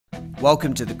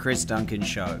Welcome to the Chris Duncan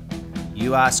Show.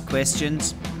 You ask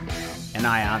questions and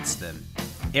I answer them.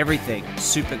 Everything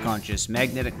superconscious,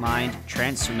 magnetic mind,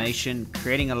 transformation,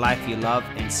 creating a life you love,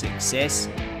 and success.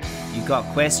 You got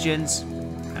questions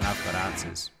and I've got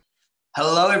answers.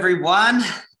 Hello, everyone.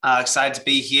 Excited to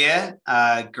be here.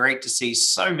 Great to see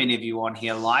so many of you on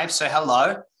here live. So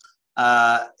hello.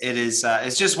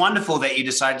 It's just wonderful that you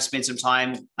decided to spend some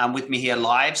time with me here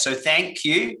live. So thank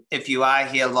you if you are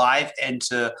here live, and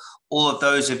to all of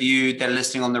those of you that are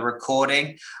listening on the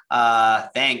recording,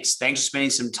 thanks for spending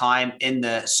some time in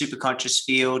the superconscious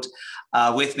field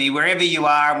with me, wherever you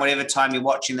are and whatever time you're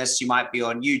watching this. You might be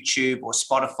on YouTube or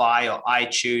Spotify or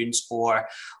iTunes or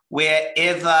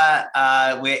wherever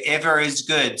is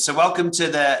good. So welcome to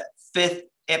the 5th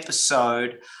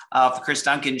episode of the Chris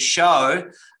Duncan Show,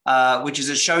 which is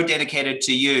a show dedicated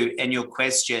to you and your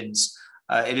questions.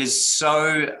 It is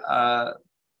so,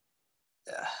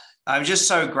 I'm just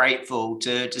so grateful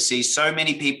to see so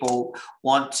many people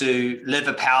want to live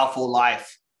a powerful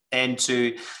life and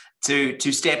to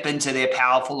step into their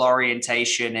powerful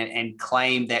orientation and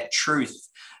claim that truth,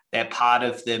 that part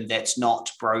of them that's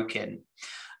not broken.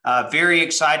 Very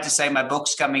excited to say my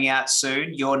book's coming out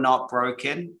soon, You're Not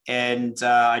Broken. And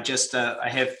I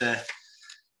have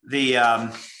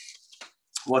the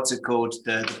what's it called?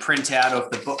 The printout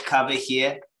of the book cover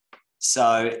here.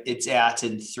 So it's out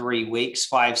in 3 weeks,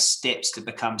 5 steps to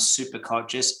become super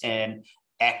conscious and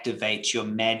activate your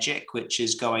magic, which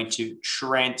is going to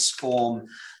transform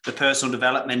the personal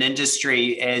development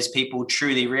industry as people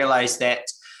truly realize that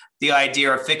the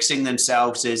idea of fixing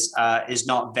themselves is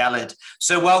not valid.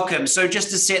 So welcome. So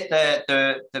just to set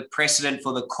the precedent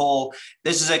for the call,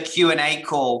 this is a Q&A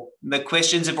call. The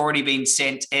questions have already been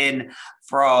sent in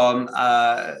from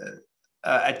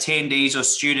attendees or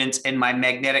students in my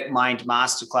Magnetic Mind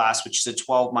Masterclass, which is a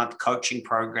 12-month coaching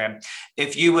program.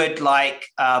 If you would like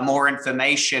more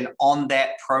information on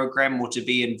that program, or to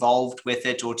be involved with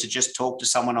it, or to just talk to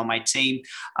someone on my team,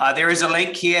 there is a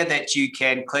link here that you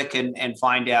can click and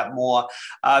find out more.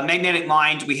 Magnetic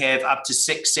Mind, we have up to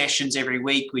 6 sessions every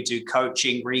week. We do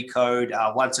coaching, recode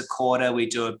once a quarter. We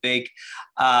do a big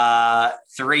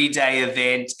 3-day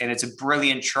event, and it's a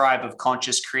brilliant tribe of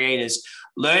conscious creators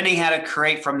learning how to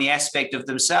create from the aspect of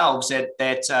themselves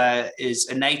that is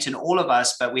innate in all of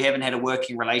us, but we haven't had a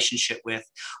working relationship with.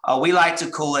 We like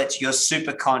to call it your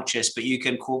super conscious, but you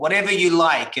can call whatever you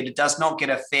like, and it does not get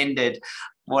offended,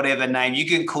 whatever name. You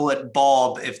can call it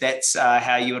Bob if that's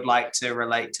how you would like to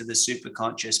relate to the super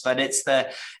conscious. But it's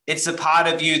the part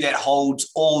of you that holds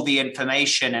all the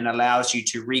information and allows you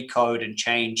to recode and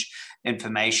change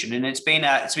information. And it's been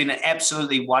an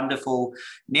absolutely wonderful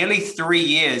nearly 3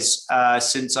 years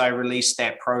since I released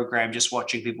that program, just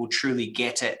watching people truly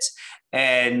get it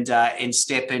and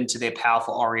step into their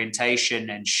powerful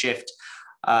orientation and shift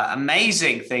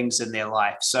amazing things in their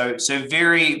life. So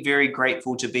very, very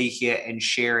grateful to be here and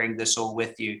sharing this all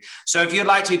with you. So if you'd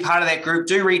like to be part of that group,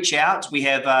 do reach out. We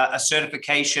have a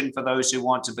certification for those who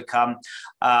want to become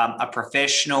a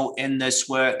professional in this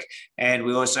work. And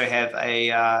we also have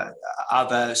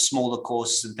other smaller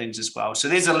courses and things as well. So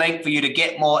there's a link for you to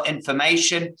get more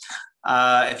information.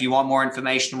 If you want more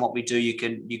information on what we do, you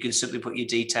can simply put your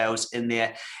details in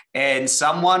there and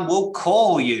someone will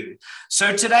call you.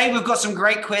 So today we've got some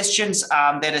great questions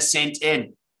that are sent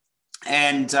in,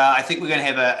 and I think we're going to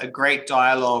have a great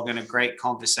dialogue and a great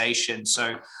conversation.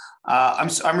 So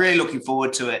I'm really looking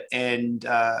forward to it. And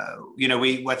I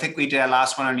think we did our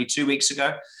last one only 2 weeks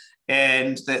ago,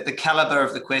 and the caliber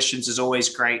of the questions is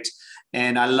always great.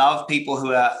 And I love people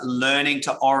who are learning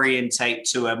to orientate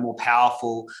to a more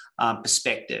powerful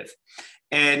perspective.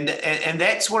 And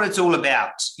that's what it's all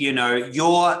about. You're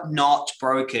not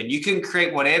broken. You can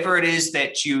create whatever it is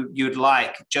that you'd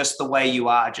like, just the way you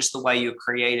are, just the way you're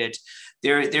created.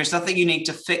 There's nothing you need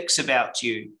to fix about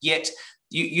you. Yet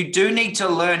you do need to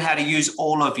learn how to use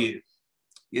all of you.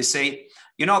 You see?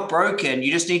 You're not broken. You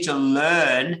just need to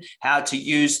learn how to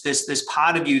use this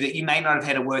part of you that you may not have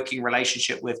had a working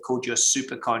relationship with, called your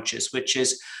superconscious, which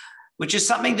is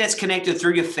something that's connected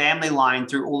through your family line,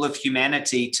 through all of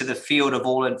humanity, to the field of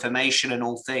all information and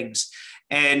all things.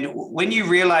 And when you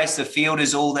realize the field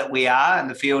is all that we are, and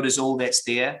the field is all that's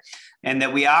there, and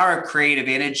that we are a creative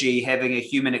energy having a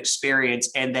human experience,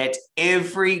 and that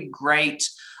every great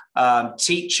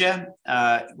teacher,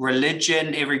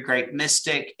 religion, every great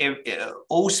mystic,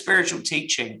 all spiritual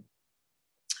teaching,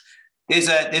 there's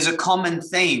a common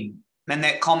theme. And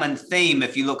that common theme,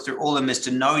 if you look through all of them, is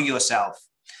to know yourself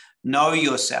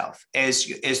as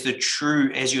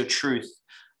your truth.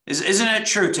 Isn't it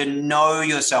true to know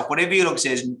yourself? Whatever your look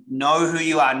says, know who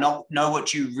you are, know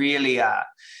what you really are.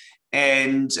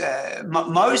 And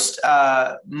most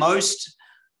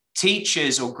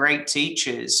teachers or great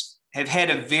teachers have had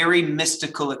a very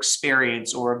mystical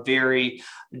experience or a very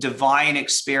divine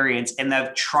experience, and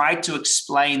they've tried to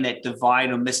explain that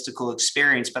divine or mystical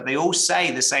experience, but they all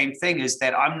say the same thing, is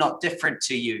that I'm not different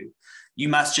to you. You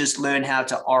must just learn how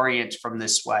to orient from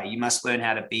this way. You must learn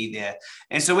how to be there.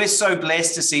 And so we're so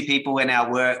blessed to see people in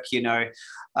our work,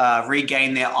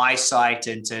 regain their eyesight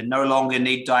and to no longer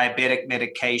need diabetic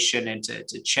medication and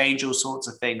to change all sorts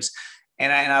of things.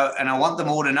 And I want them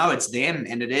all to know it's them,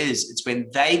 and it is. It's when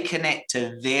they connect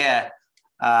to their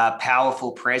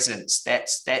powerful presence.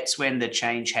 That's when the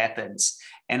change happens.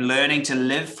 And learning to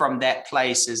live from that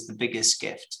place is the biggest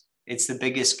gift. It's the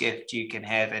biggest gift you can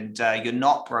have, and you're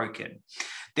not broken.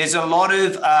 There's a lot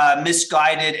of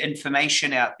misguided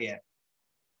information out there.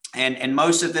 And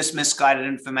most of this misguided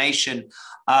information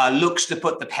looks to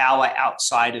put the power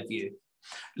outside of you,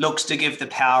 looks to give the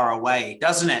power away,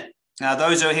 doesn't it? Now,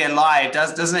 those who are here live,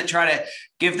 doesn't it try to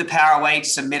give the power away to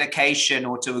some medication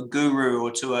or to a guru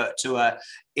or to a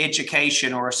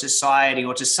education or a society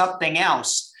or to something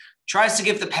else? Tries to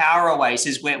give the power away,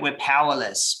 says we're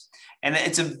powerless. And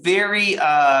it's a very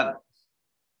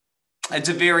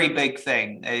big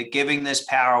thing, giving this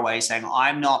power away, saying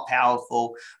I'm not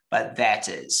powerful, but that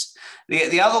is.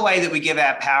 The other way that we give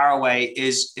our power away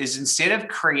is instead of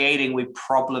creating, we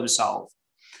problem solve.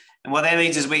 And what that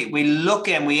means is we look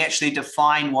and we actually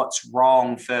define what's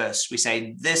wrong first. We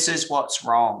say, this is what's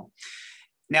wrong.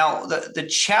 Now, the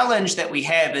challenge that we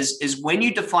have is when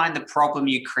you define the problem,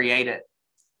 you create it.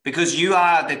 Because you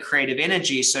are the creative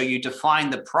energy, so you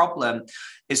define the problem.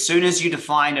 As soon as you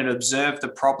define and observe the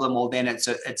problem, well, then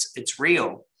it's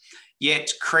real.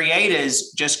 Yet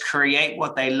creators just create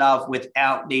what they love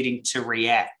without needing to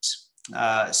react.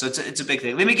 So it's a big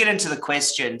thing. Let me get into the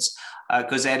questions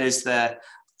because that is the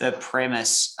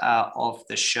premise of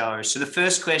the show. So the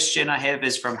first question I have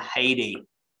is from Haiti,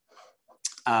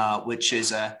 which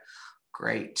is a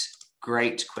great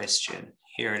question.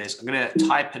 Here it is. I'm going to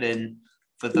type it in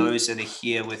for those that are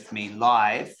here with me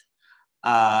live,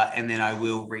 and then I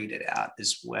will read it out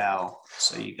as well.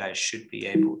 So you guys should be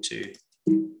able to.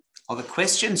 Oh, the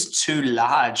question's too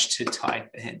large to type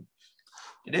in.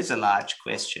 It is a large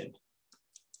question.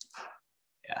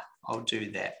 Yeah, I'll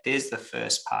do that. There's the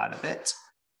first part of it.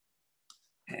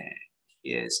 And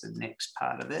here's the next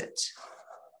part of it.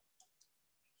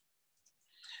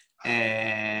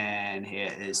 And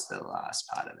here is the last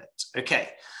part of it. Okay.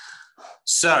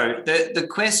 So the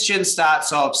question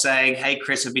starts off saying, hey,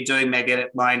 Chris, I've been doing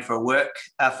magnetic mind for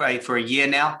a year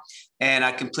now, and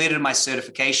I completed my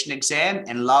certification exam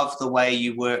and love the way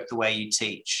you work, the way you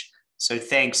teach. So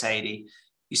thanks, Haiti.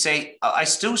 You say, I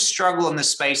still struggle in the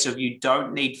space of you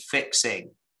don't need fixing.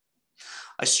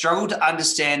 I struggle to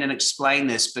understand and explain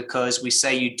this because we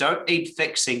say you don't need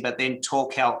fixing, but then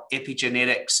talk how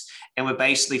epigenetics and we're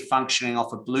basically functioning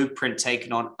off a blueprint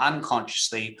taken on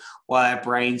unconsciously while our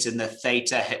brain's in the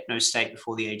theta hypno state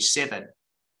before the age 7.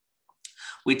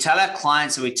 We tell our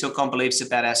clients that we took on beliefs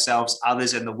about ourselves,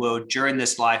 others, and the world during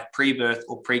this life, pre-birth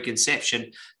or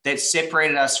preconception, that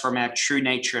separated us from our true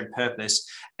nature and purpose.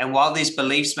 And while these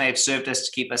beliefs may have served us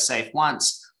to keep us safe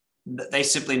once, they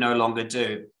simply no longer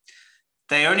do.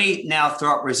 They only now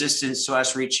throw up resistance to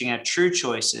us reaching our true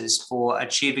choices. For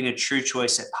achieving a true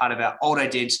choice, that part of our old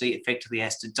identity effectively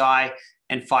has to die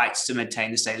and fights to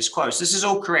maintain the status quo. So this is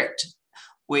all correct.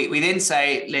 We then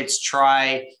say, let's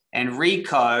try and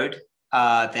recode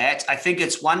that. I think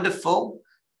it's wonderful,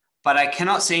 but I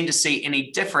cannot seem to see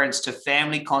any difference to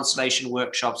family constellation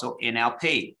workshops or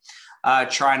NLP,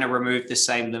 trying to remove the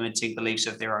same limiting beliefs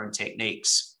of their own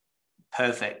techniques.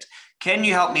 Perfect. Can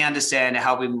you help me understand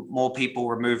how more people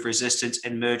remove resistance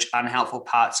and merge unhelpful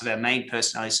parts of our main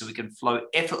personality so we can flow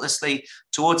effortlessly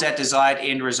towards our desired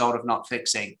end result of not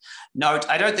fixing? Note,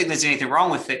 I don't think there's anything wrong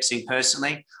with fixing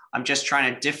personally. I'm just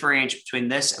trying to differentiate between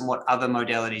this and what other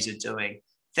modalities are doing.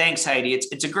 Thanks, Haiti.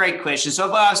 It's a great question. So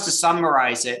if I was to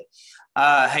summarize it,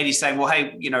 Haiti's saying, well,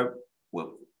 hey,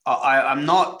 I'm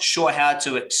not sure how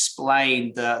to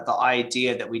explain the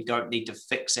idea that we don't need to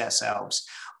fix ourselves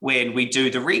when we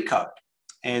do the recode.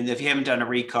 And if you haven't done a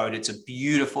recode, it's a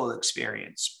beautiful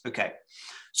experience. Okay.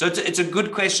 So it's a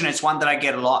good question. It's one that I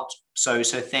get a lot. So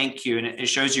thank you. And it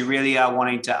shows you really are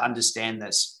wanting to understand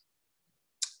this.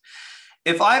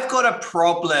 If I've got a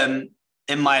problem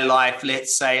in my life,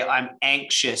 let's say I'm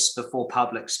anxious before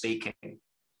public speaking.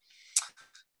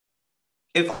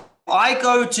 If I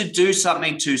go to do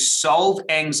something to solve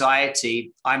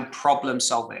anxiety, I'm problem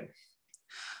solving.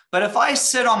 But if I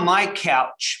sit on my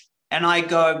couch and I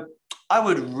go, I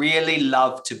would really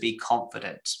love to be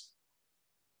confident.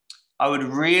 I would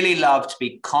really love to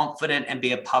be confident and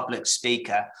be a public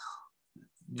speaker.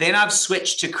 Then I've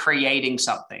switched to creating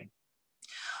something.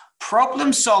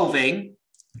 Problem solving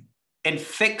and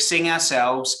fixing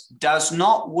ourselves does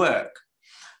not work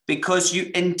because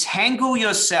you entangle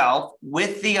yourself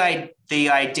with the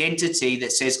identity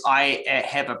that says, I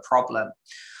have a problem.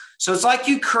 So it's like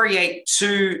you create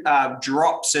two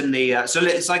drops in the, so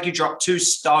it's like you drop two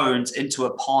stones into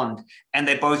a pond and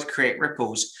they both create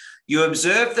ripples. You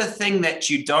observe the thing that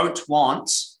you don't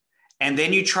want, and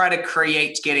then you try to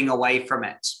create getting away from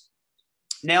it.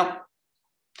 Now,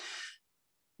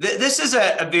 this is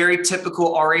a very typical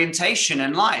orientation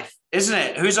in life, isn't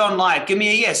it? Who's on live? Give me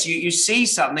a yes. You see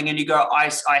something and you go,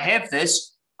 I have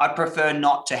this. I prefer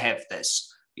not to have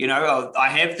this. You know, I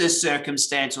have this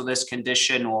circumstance or this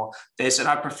condition or this, and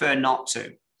I prefer not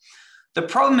to. The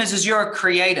problem is you're a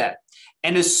creator.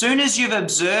 And as soon as you've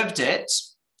observed it,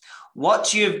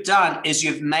 what you've done is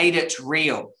you've made it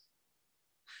real.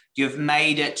 You've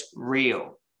made it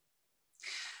real.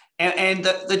 And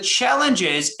the challenge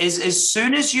is as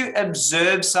soon as you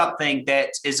observe something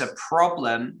that is a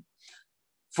problem,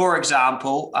 for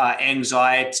example,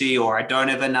 anxiety, or I don't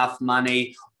have enough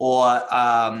money, or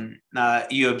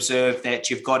you observe that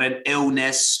you've got an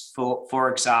illness,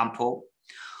 for example,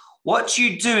 what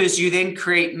you do is you then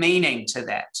create meaning to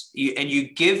that, and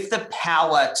you give the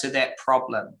power to that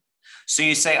problem. So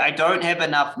you say, I don't have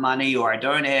enough money, or I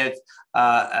don't have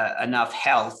enough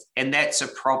health, and that's a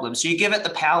problem. So you give it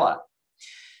the power.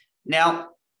 Now,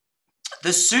 the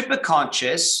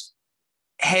superconscious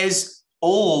has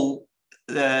all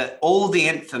the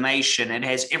information, it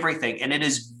has everything, and it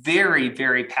is very,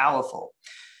 very powerful.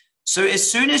 So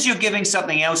as soon as you're giving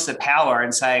something else the power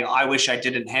and saying, I wish I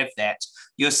didn't have that,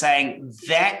 you're saying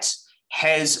that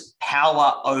has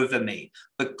power over me.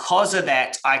 Because of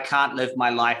that, I can't live my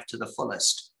life to the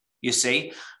fullest. You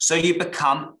see? So you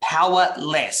become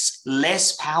powerless,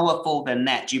 less powerful than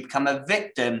that. You become a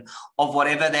victim of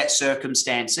whatever that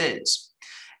circumstance is.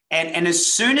 And as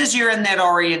soon as you're in that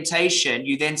orientation,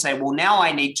 you then say, well, now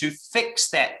I need to fix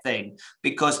that thing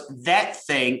because that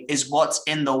thing is what's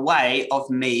in the way of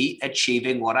me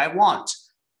achieving what I want.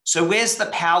 So where's the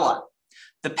power?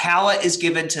 The power is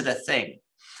given to the thing.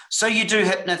 So you do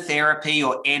hypnotherapy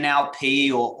or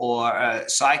NLP or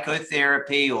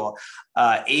psychotherapy or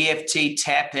EFT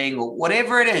tapping or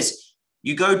whatever it is.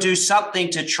 You go do something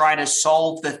to try to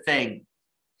solve the thing.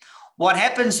 What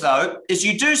happens, though, is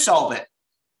you do solve it,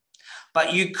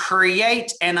 but you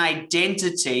create an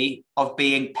identity of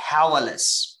being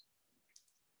powerless.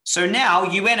 So now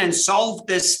you went and solved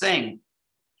this thing.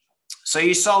 So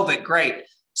you solve it, great.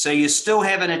 So you still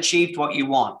haven't achieved what you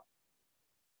want,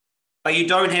 but you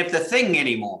don't have the thing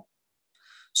anymore.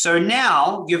 So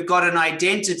now you've got an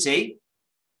identity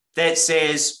that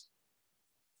says,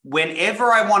 whenever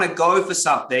I want to go for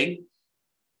something,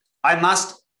 I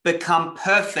must become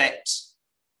perfect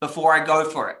before I go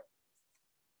for it.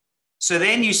 So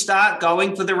then you start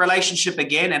going for the relationship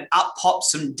again and up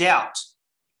pops some doubt.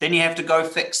 Then you have to go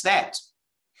fix that.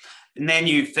 And then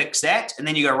you fix that. And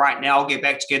then you go, right, now I'll get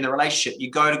back to getting the relationship. You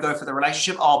go for the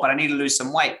relationship. Oh, but I need to lose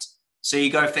some weight. So you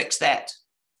go fix that.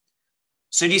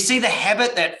 So do you see the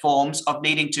habit that forms of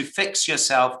needing to fix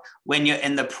yourself when you're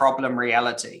in the problem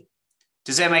reality?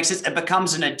 Does that make sense? It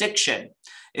becomes an addiction.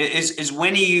 Is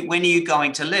when are you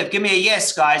going to live? Give me a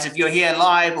yes, guys, if you're here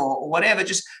live or whatever.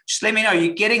 Just let me know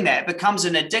you're getting that. It becomes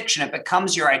an addiction. It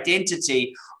becomes your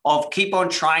identity of keep on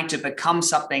trying to become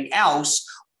something else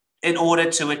in order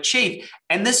to achieve.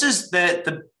 And this is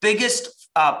the biggest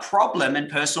problem in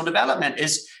personal development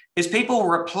is people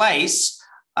replace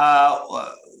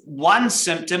one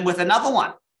symptom with another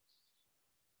one.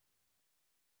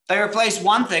 They replace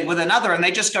one thing with another and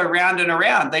they just go round and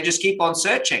around. They just keep on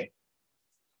searching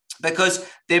because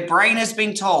their brain has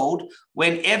been told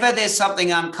whenever there's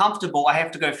something uncomfortable, I have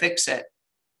to go fix it.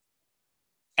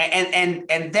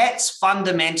 And that's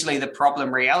fundamentally the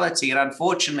problem reality. And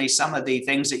unfortunately, some of the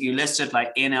things that you listed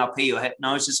like NLP or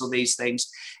hypnosis or these things,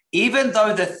 even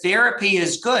though the therapy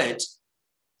is good,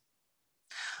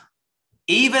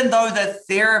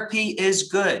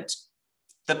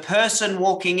 the person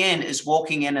walking in is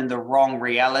walking in the wrong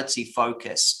reality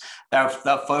focus. They're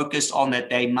focused on that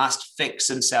they must fix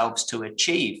themselves to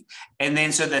achieve. And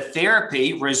then so the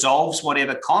therapy resolves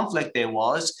whatever conflict there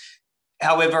was.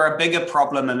 However, a bigger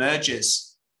problem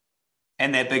emerges.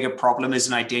 And that bigger problem is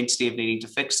an identity of needing to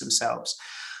fix themselves.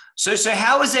 So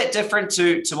how is that different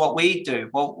to what we do?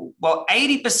 Well,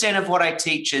 80% of what I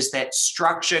teach is that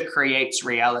structure creates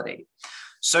reality.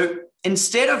 So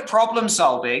instead of problem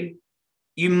solving,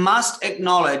 you must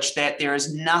acknowledge that there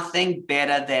is nothing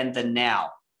better than the now.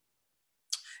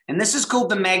 And this is called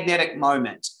the magnetic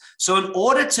moment. So in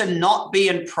order to not be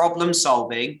in problem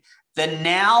solving, the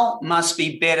now must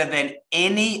be better than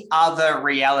any other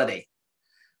reality.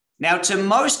 Now, to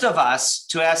most of us,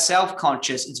 to our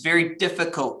self-conscious, it's very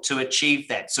difficult to achieve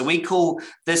that. So we call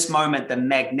this moment the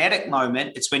magnetic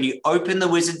moment. It's when you open the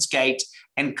wizard's gate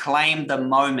and claim the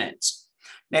moment.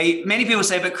 Now, many people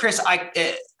say, but Chris,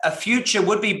 a future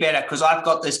would be better because I've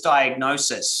got this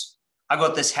diagnosis. I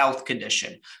got this health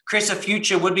condition. Chris, a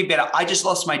future would be better. I just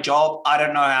lost my job. I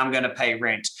don't know how I'm going to pay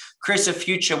rent. Chris, a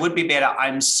future would be better.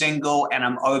 I'm single and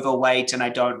I'm overweight and I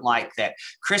don't like that.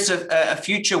 Chris, a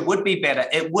future would be better.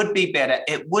 It would be better.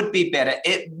 It would be better.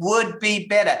 It would be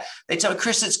better. They tell me,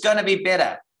 Chris, it's going to be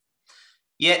better.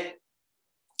 Yet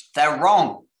they're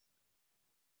wrong.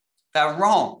 They're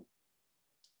wrong.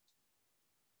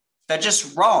 They're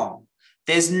just wrong.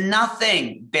 There's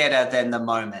nothing better than the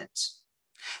moment.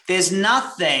 There's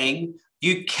nothing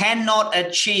you cannot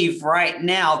achieve right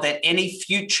now that any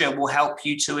future will help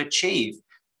you to achieve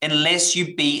unless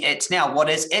you be it now. What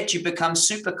is it? You become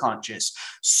superconscious.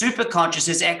 Superconscious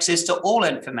is access to all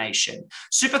information.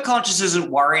 Superconscious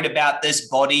isn't worried about this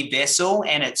body vessel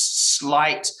and its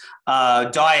slight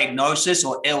diagnosis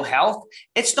or ill health.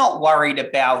 It's not worried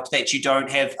about that you don't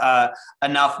have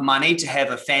enough money to have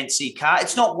a fancy car.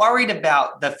 It's not worried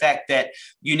about the fact that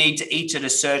you need to eat at a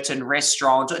certain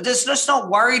restaurant. It's just not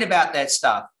worried about that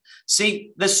stuff.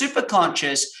 See, the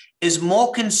superconscious is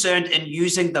more concerned in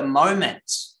using the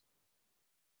moment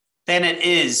than it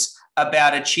is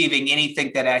about achieving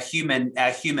anything that our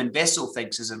human vessel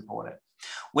thinks is important.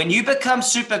 When you become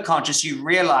superconscious, you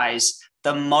realize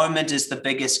the moment is the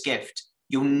biggest gift.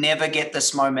 You'll never get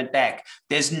this moment back.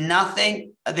 There's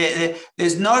nothing,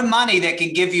 there's no money that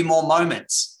can give you more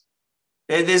moments.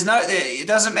 It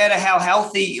doesn't matter how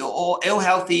healthy or ill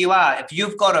healthy you are. If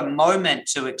you've got a moment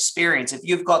to experience, if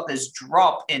you've got this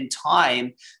drop in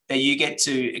time that you get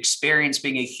to experience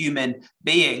being a human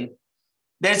being,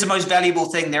 that's the most valuable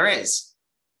thing there is.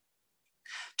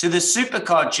 To the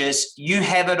superconscious, you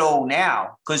have it all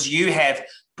now because you have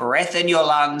breath in your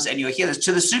lungs and you're here.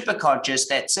 To the superconscious,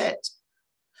 that's it.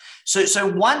 So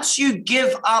once you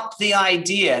give up the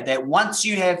idea that once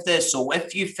you have this or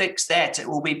if you fix that, it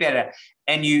will be better,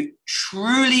 and you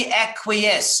truly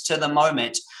acquiesce to the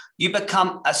moment, you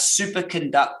become a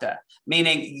superconductor,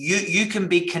 meaning you can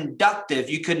be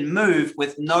conductive, you can move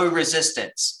with no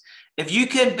resistance. If you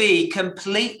can be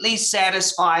completely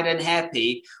satisfied and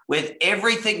happy with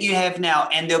everything you have now,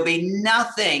 and there'll be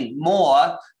nothing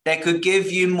more that could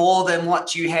give you more than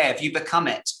what you have, you become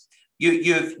it.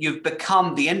 You've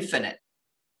become the infinite.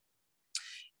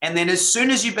 And then as soon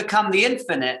as you become the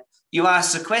infinite, you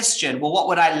ask the question, well, what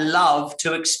would I love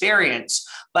to experience?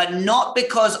 But not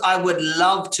because I would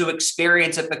love to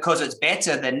experience it because it's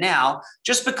better than now,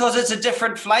 just because it's a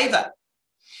different flavor.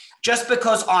 Just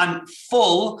because I'm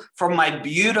full from my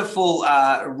beautiful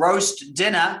roast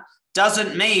dinner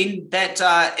doesn't mean that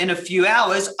in a few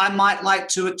hours, I might like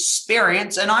to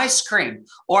experience an ice cream,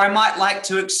 or I might like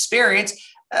to experience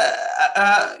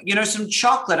some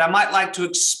chocolate. I might like to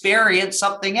experience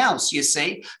something else, you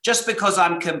see. Just because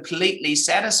I'm completely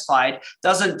satisfied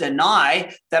doesn't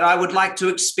deny that I would like to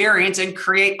experience and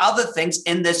create other things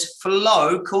in this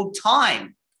flow called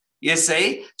time. You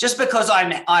see, just because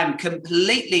I'm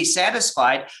completely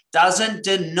satisfied doesn't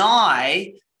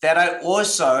deny that I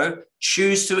also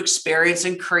choose to experience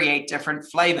and create different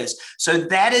flavors. So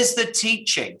that is the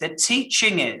teaching. The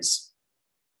teaching is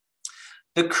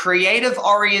the creative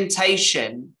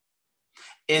orientation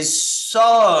is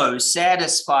so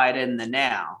satisfied in the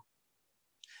now,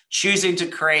 choosing to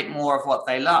create more of what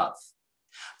they love.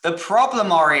 The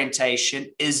problem orientation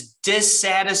is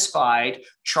dissatisfied,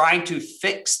 trying to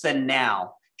fix the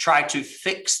now, try to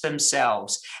fix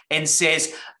themselves, and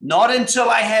says, not until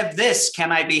I have this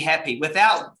can I be happy.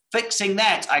 Without fixing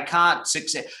that, I can't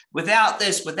succeed. Without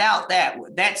this, without that,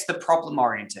 that's the problem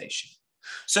orientation.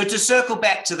 So to circle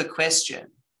back to the question,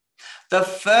 the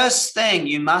first thing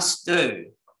you must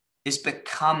do is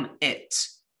become it,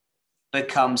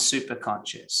 become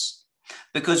superconscious.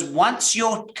 Because once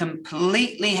you're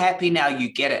completely happy now,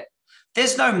 you get it.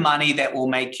 There's no money that will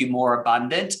make you more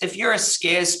abundant. If you're a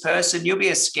scarce person, you'll be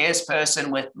a scarce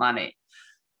person with money.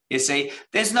 You see,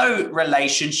 there's no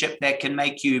relationship that can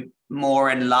make you more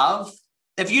in love.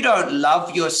 If you don't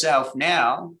love yourself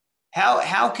now,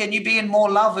 how can you be in more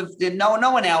love? If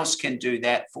no one else can do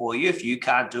that for you if you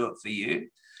can't do it for you.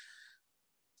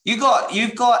 You've got.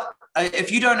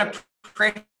 If you don't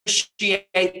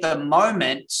appreciate the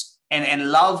moment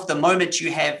and love the moment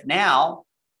you have now,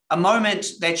 a moment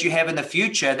that you have in the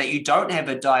future that you don't have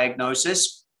a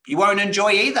diagnosis, you won't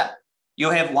enjoy either.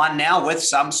 You'll have one now with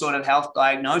some sort of health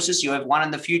diagnosis. You'll have one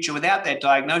in the future without that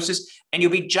diagnosis, and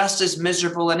you'll be just as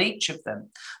miserable in each of them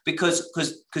because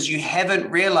you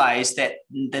haven't realized that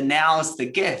the now is the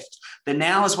gift. The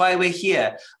now is why we're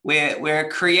here. We're a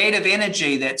creative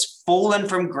energy that's fallen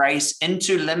from grace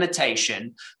into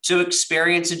limitation to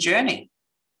experience a journey.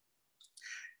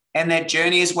 And that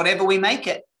journey is whatever we make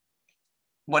it.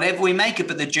 Whatever we make it,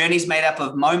 but the journey is made up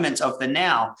of moments of the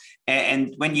now.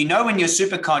 And when you're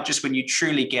super conscious, when you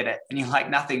truly get it, and you're like,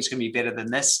 nothing's going to be better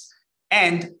than this.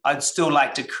 And I'd still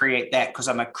like to create that because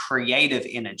I'm a creative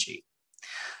energy.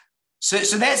 So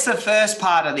that's the first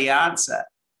part of the answer,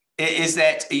 is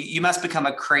that you must become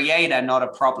a creator, not a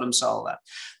problem solver.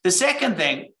 The second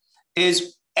thing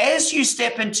is, as you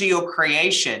step into your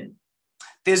creation,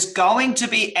 there's going to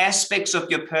be aspects of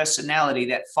your personality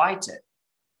that fight it.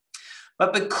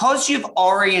 But because you've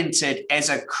oriented as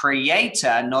a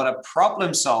creator, not a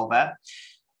problem solver,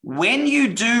 when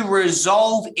you do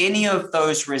resolve any of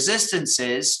those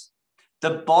resistances,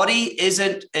 the body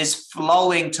is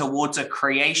flowing towards a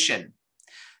creation.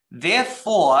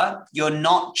 Therefore, you're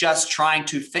not just trying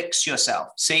to fix yourself.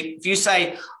 See, if you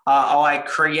say, I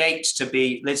create to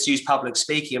be, let's use public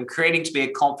speaking, I'm creating to be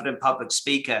a confident public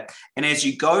speaker. And as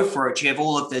you go for it, you have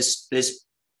all of this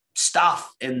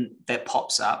stuff that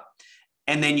pops up.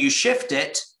 And then you shift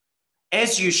it.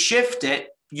 As you shift it,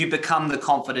 you become the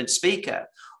confident speaker.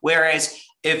 Whereas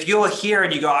if you're here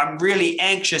and you go, I'm really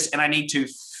anxious and I need to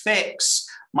fix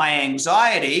my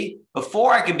anxiety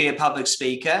before I can be a public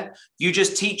speaker, you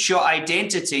just teach your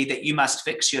identity that you must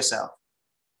fix yourself.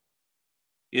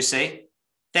 You see?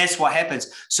 That's what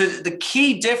happens. So the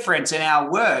key difference in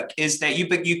our work is that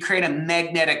you create a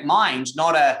magnetic mind,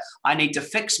 not a I need to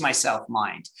fix myself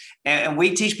mind. And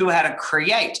we teach people how to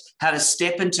create, how to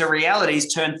step into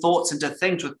realities, turn thoughts into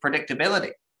things with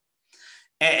predictability.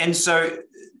 And so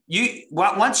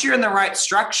once you're in the right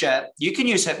structure, you can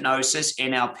use hypnosis,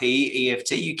 NLP,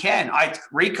 EFT. You can.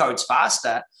 Recode's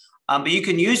faster, but you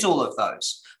can use all of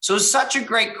those. So it's such a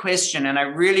great question, and I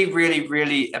really, really,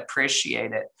 really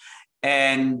appreciate it.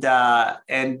 And so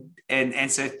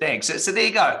thanks. So there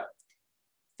you go.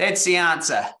 That's the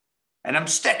answer. And I'm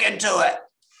sticking to it.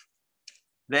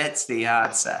 That's the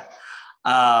answer.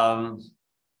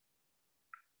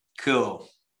 Cool.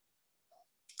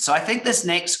 So I think this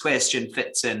next question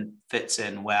fits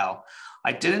in well.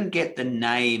 I didn't get the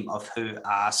name of who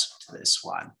asked this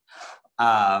one.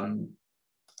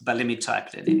 But let me type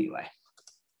it in anyway.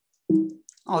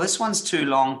 Oh, this one's too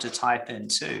long to type in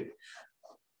too.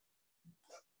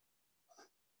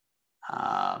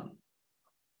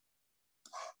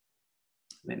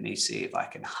 Let me see if I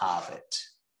can halve it.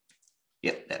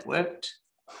 Yep, that worked.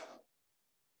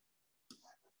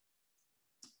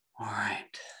 All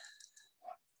right.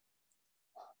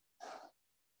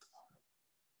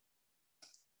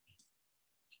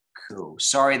 Cool.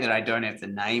 Sorry that I don't have the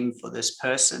name for this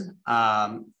person,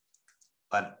 but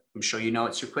I'm sure you know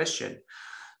it's your question.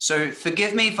 So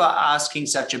forgive me for asking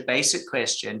such a basic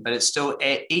question, but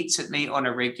it eats at me on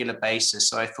a regular basis.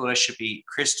 So I thought I should be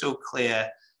crystal clear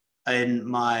in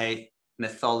my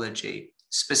mythology.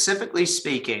 Specifically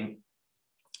speaking,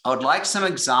 I would like some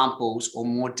examples or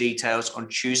more details on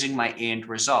choosing my end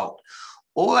result.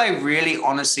 All I really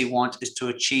honestly want is to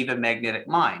achieve a magnetic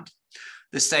mind,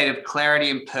 the state of clarity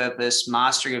and purpose,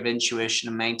 mastering of intuition,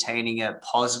 and maintaining a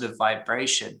positive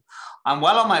vibration. I'm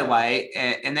well on my way,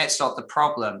 and that's not the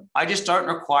problem. I just don't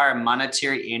require a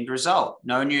monetary end result.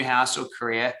 No new house or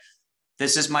career.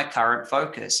 This is my current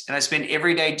focus, and I spend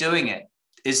every day doing it.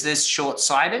 Is this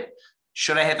short-sighted?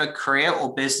 Should I have a career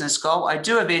or business goal? I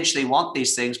do eventually want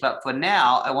these things, but for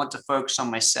now, I want to focus on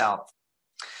myself.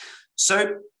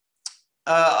 So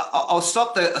I'll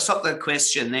stop the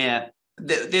question there.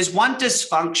 There's one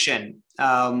dysfunction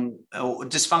or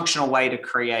dysfunctional way to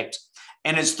create,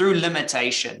 and it's through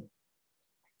limitation.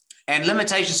 And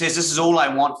limitation says, this is all I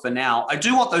want for now. I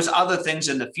do want those other things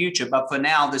in the future, but for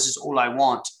now, this is all I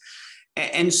want.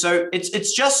 And so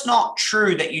it's just not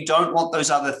true that you don't want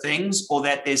those other things or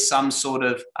that there's some sort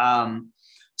of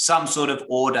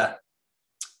order.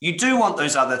 You do want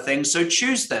those other things, so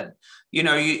choose them. You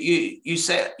know, you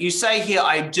say here,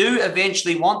 I do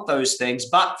eventually want those things,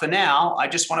 but for now, I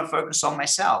just want to focus on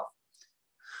myself.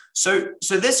 So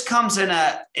this comes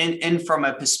in from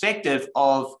a perspective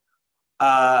of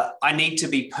I need to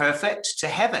be perfect to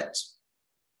have it,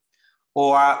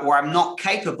 or I'm not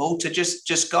capable to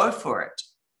just go for it.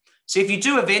 So if you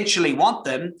do eventually want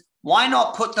them, why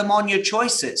not put them on your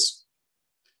choices?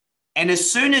 And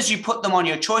as soon as you put them on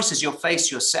your choices, you'll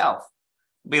face yourself.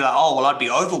 Be like, oh, well, I'd be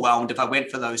overwhelmed if I went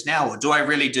for those now, or do I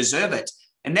really deserve it?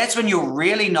 And that's when you'll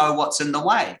really know what's in the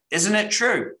way. Isn't it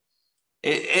true?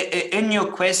 In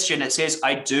your question, it says,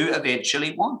 I do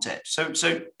eventually want it. So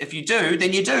if you do,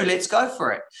 then you do. Let's go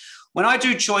for it. When I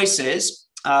do choices,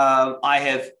 I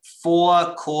have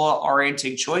 4 core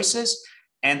orienting choices.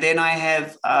 And then I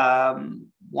have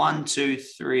 1, 2,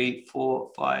 3,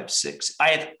 4, 5, 6. I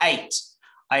have 8.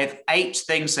 I have 8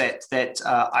 things that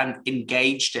I'm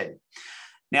engaged in.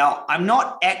 Now, I'm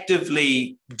not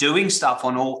actively doing stuff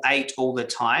on all 8 all the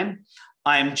time.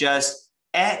 I'm just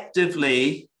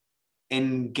actively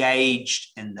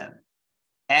engaged in them,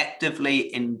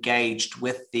 actively engaged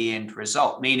with the end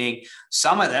result, meaning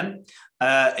some of them,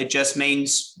 it just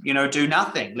means, do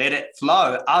nothing, let it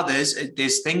flow. Others,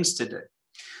 there's things to do.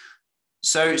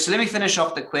 So let me finish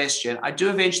off the question. I do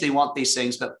eventually want these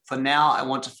things, but for now, I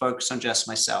want to focus on just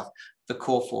myself. The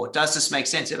core 4. Does this make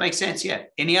sense? It makes sense, yeah.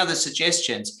 Any other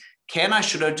suggestions?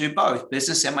 Should I do both,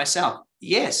 business and myself?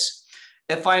 Yes.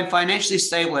 If I'm financially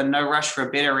stable and no rush for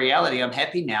a better reality, I'm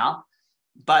happy now.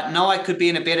 But no, I could be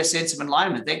in a better sense of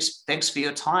alignment. Thanks for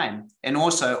your time. And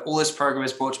also, all this program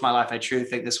has brought to my life. I truly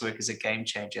think this work is a game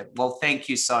changer. Well, thank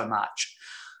you so much.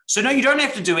 So no, you don't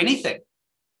have to do anything.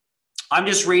 I'm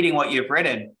just reading what you've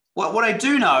written. What I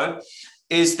do know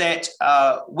is that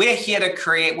we're here to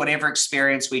create whatever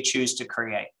experience we choose to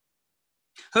create.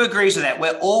 Who agrees with that?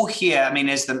 We're all here. I mean,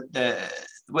 as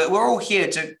we're all here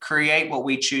to create what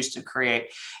we choose to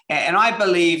create. And I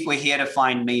believe we're here to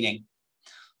find meaning.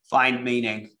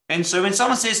 And so when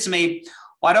someone says to me,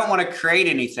 well, I don't want to create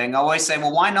anything, I always say,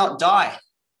 well, why not die?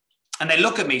 And they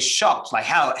look at me shocked, like,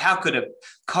 how could a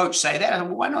coach say that?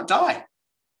 Well, why not die?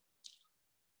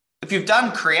 If you've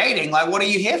done creating, like, what are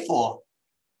you here for?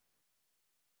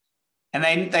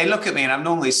 And they look at me and I'm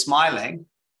normally smiling.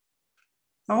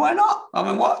 Well, why not? I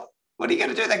mean, what are you going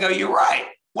to do? They go, you're right.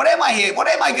 What am I here? What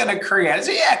am I going to create? I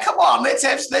say, yeah, come on,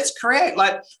 let's create.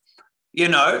 Like,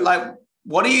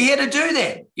 what are you here to do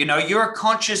then? You're a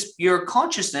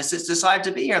consciousness that's decided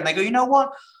to be here. And they go, you know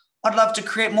what? I'd love to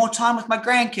create more time with my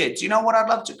grandkids. You know what I'd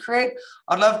love to create?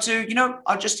 I'd love to,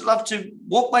 I'd just love to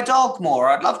walk my dog more.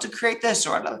 I'd love to create this,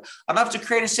 or I'd love to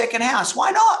create a second house.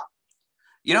 Why not?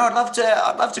 I'd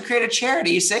love to create a charity.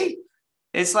 You see,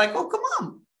 it's like, well, come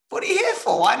on. What are you here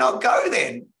for? Why not go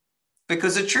then?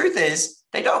 Because the truth is,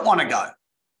 they don't want to go.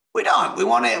 We don't. We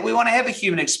want to have a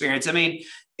human experience. I mean,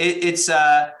 it's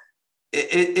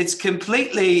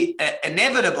completely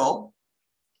inevitable.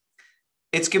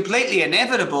 It's completely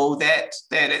inevitable that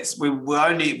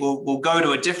we'll go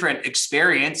to a different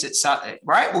experience. It's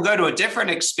right. We'll go to a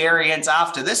different experience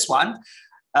after this one.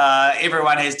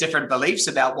 Everyone has different beliefs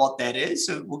about what that is.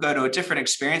 So we'll go to a different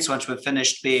experience once we've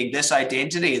finished being this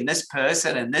identity and this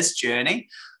person and this journey.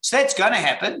 So that's going to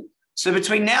happen. So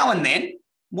between now and then,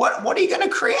 what are you going to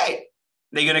create?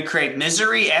 Are you going to create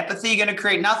misery, apathy? You're going to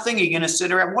create nothing? Are you going to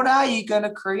sit around? What are you going to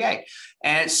create?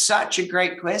 And it's such a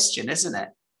great question, isn't it?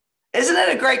 Isn't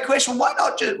it a great question? Why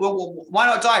not why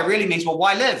not die? It really means, well,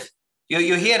 why live?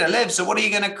 You're here to live. So what are you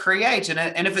going to create?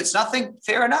 And if it's nothing,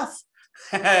 fair enough.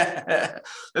 If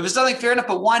it's nothing, fair enough,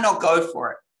 but why not go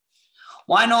for it?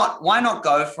 Why not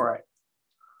go for it?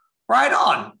 Right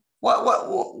on.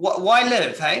 Why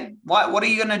live? Hey, what are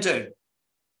you going to do?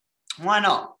 Why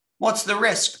not? What's the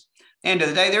risk? End of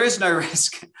the day, there is no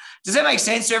risk. Does that make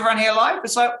sense to everyone here live?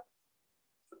 It's like,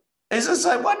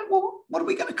 what are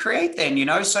we going to create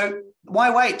then? So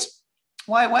why wait?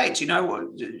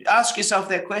 Ask yourself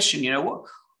that question.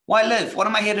 Why live? What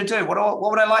am I here to do? What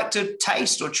would I like to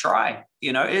taste or try?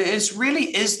 It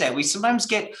really is that. We sometimes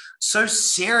get so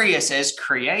serious as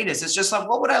creators. It's just like,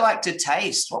 what would I like to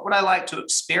taste? What would I like to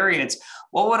experience?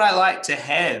 What would I like to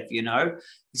have?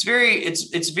 It's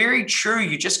very true.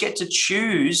 You just get to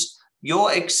choose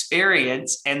your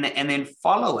experience and then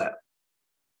follow it.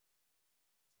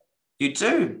 You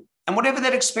do. And whatever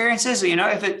that experience is,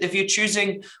 if you're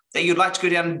choosing that you'd like to go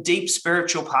down a deep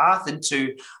spiritual path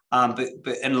into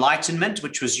enlightenment,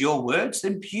 which was your words,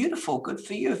 then beautiful, good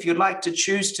for you. If you'd like to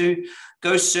choose to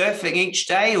go surfing each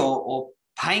day or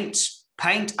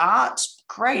paint art,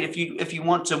 great. If you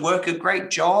want to work a great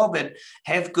job and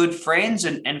have good friends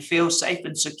and feel safe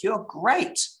and secure,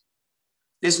 great.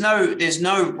 There's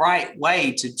no right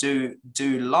way to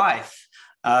do life.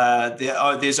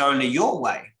 There's only your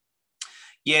way.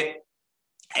 Yet,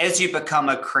 as you become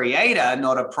a creator,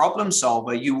 not a problem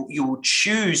solver, you will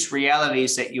choose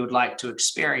realities that you would like to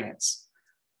experience,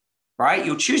 right?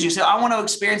 You'll choose. You say, I want to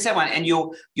experience that one. And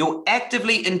you'll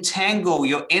actively entangle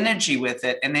your energy with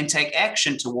it and then take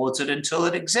action towards it until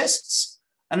it exists.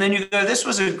 And then you go, this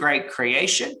was a great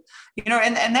creation,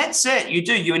 and that's it.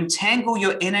 You entangle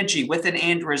your energy with an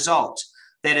end result.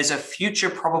 that is a future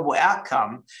probable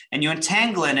outcome, and you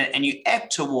entangle in it and you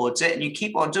act towards it and you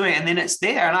keep on doing it, and then it's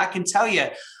there. And I can tell you,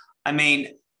 I mean,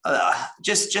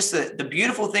 just the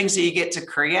beautiful things that you get to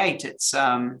create. It's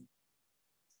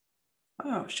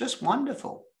it's just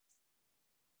wonderful.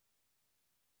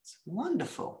 It's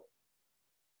wonderful.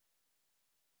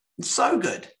 It's so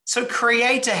good. So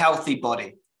create a healthy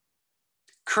body.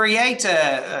 Create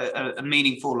a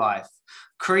meaningful life.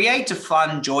 Create a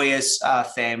fun, joyous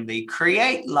family.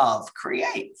 Create love.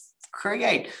 Create,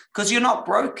 because you're not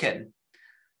broken.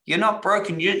 You're not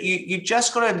broken. You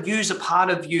just got to use a part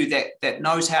of you that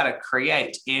knows how to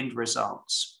create end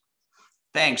results.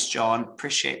 Thanks, John.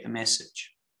 Appreciate the message.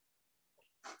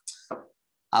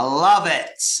 I love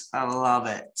it. I love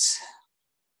it.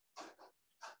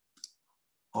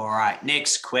 All right,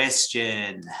 next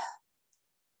question.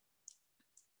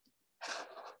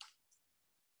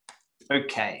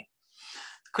 Okay.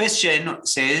 The question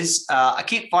says, I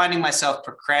keep finding myself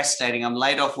procrastinating. I'm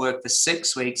laid off work for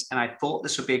 6 weeks, and I thought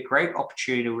this would be a great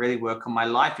opportunity to really work on my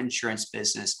life insurance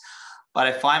business. But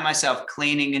I find myself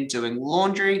cleaning and doing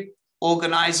laundry,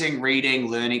 organizing, reading,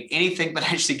 learning, anything but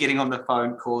actually getting on the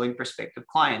phone, calling prospective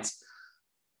clients.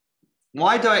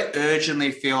 Why do I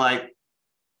urgently feel like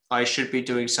I should be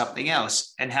doing something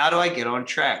else? And how do I get on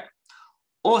track?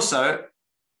 Also,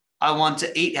 I want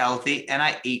to eat healthy and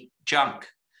I eat junk.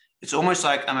 It's almost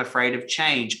like I'm afraid of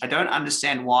change. I don't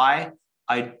understand why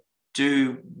I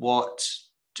do what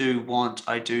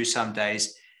I do some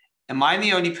days. Am I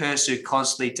the only person who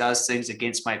constantly does things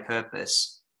against my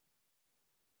purpose?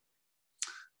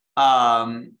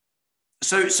 So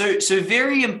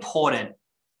very important.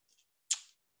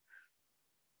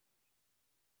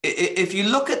 If you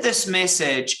look at this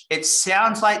message, it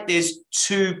sounds like there's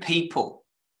two people,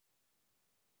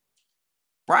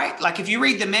 right? Like if you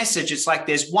read the message, it's like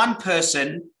there's one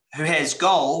person who has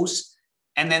goals,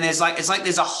 and then there's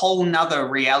there's a whole nother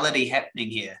reality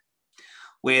happening here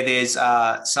where there's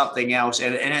something else.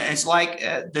 And it's like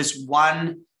this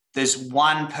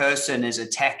one person is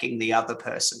attacking the other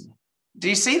person. Do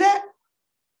you see that?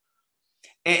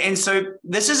 And so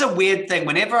this is a weird thing.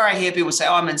 Whenever I hear people say,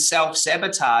 oh, I'm in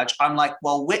self-sabotage, I'm like,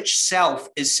 well, which self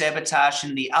is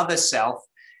sabotaging the other self?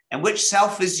 And which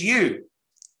self is you?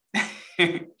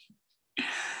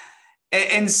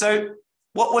 And so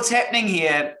what's happening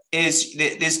here is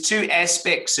there's two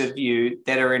aspects of you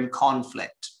that are in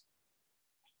conflict.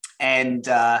 And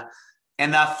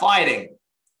they're fighting.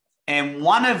 And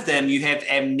one of them you have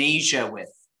amnesia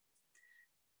with.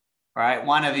 Right?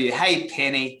 One of you, hey,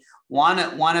 Penny. One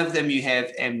of them you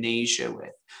have amnesia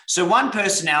with. So one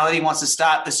personality wants to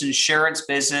start this insurance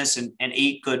business and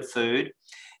eat good food.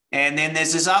 And then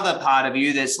there's this other part of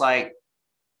you that's like,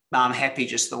 I'm happy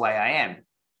just the way I am.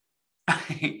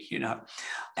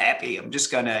 Happy. I'm just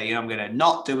going to, I'm going to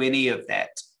not do any of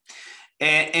that.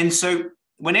 And so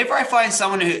whenever I find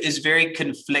someone who is very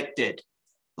conflicted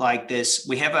like this,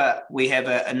 we have a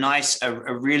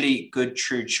really good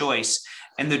true choice.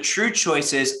 And the true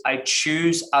choice is I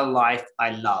choose a life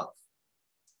I love.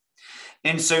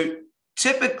 And so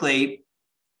typically,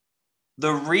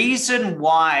 the reason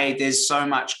why there's so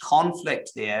much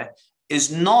conflict there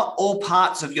is not all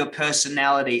parts of your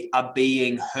personality are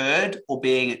being heard or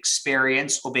being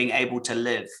experienced or being able to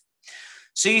live.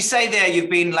 So you say there you've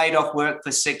been laid off work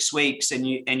for 6 weeks and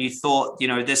you thought,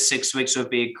 this 6 weeks would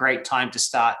be a great time to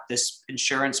start this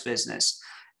insurance business.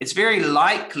 It's very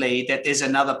likely that there's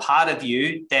another part of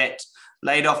you that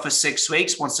laid off for 6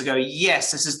 weeks wants to go,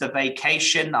 yes, this is the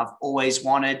vacation I've always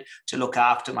wanted to look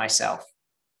after myself.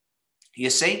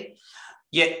 You see?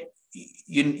 Yet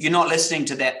you're not listening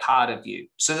to that part of you.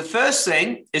 So the first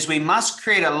thing is we must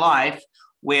create a life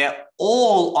where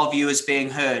all of you is being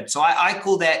heard. So I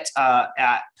call that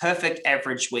our perfect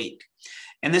average week.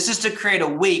 And this is to create a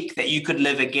week that you could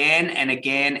live again and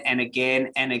again and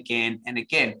again and again and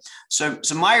again. So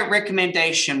my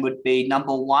recommendation would be,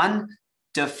 number one,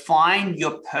 define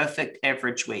your perfect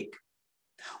average week.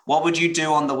 What would you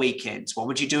do on the weekends? What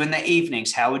would you do in the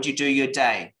evenings? How would you do your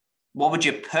day? What would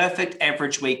your perfect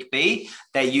average week be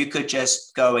that you could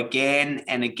just go again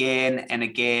and again and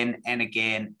again and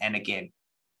again and again?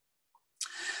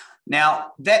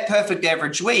 Now, that perfect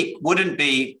average week wouldn't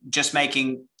be just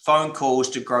making phone calls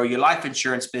to grow your life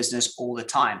insurance business all the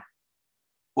time,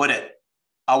 would it?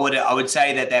 I would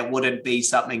say that wouldn't be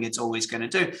something it's always going to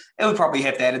do. It would probably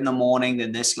have that in the morning,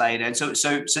 then this later. And so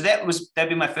that'd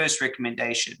be my first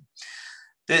recommendation.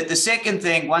 The second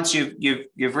thing, once you've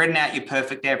written out your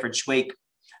perfect average week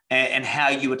and how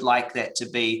you would like that to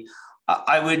be,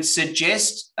 I would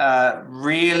suggest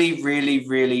really, really,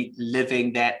 really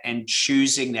living that and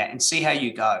choosing that and see how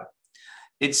you go.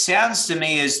 it sounds to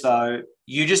me as though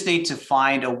you just need to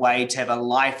find a way to have a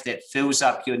life that fills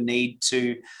up your need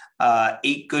to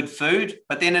eat good food,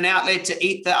 but then an outlet to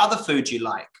eat the other food you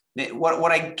like.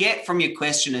 What I get from your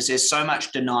question is there's so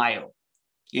much denial,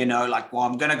 like, well,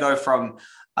 I'm going to go from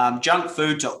junk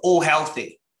food to all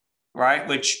healthy, right?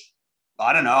 Which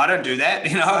I don't know. I don't do that.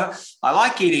 I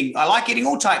like eating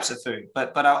all types of food,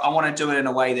 but I want to do it in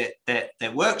a way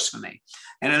that works for me.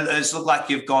 And it's looked like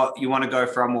you want to go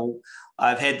from, well,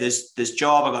 I've had this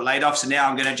job, I got laid off, so now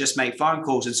I'm going to just make phone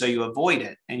calls. And so you avoid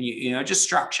it and you just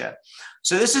structure.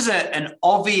 So this is an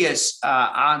obvious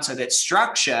answer, that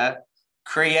structure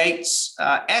creates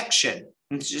action.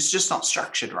 It's just not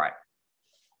structured right.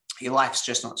 Your life's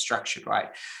just not structured right.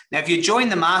 Now, if you join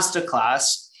the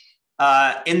masterclass,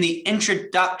 in the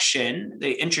introductory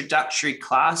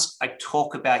class, I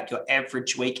talk about your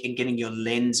average week and getting your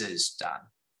lenses done,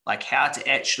 like how to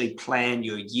actually plan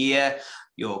your year,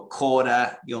 your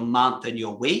quarter, your month, and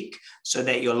your week so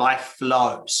that your life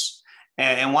flows.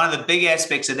 And one of the big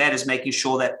aspects of that is making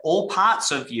sure that all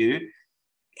parts of you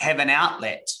have an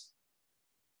outlet.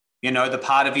 The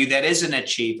part of you that is an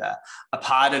achiever, a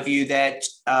part of you that,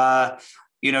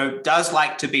 does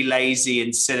like to be lazy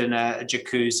and sit in a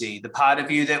jacuzzi, the part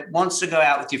of you that wants to go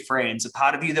out with your friends, a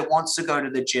part of you that wants to go to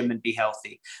the gym and be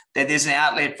healthy, that there's an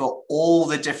outlet for all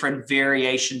the different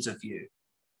variations of you.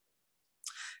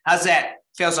 How's that?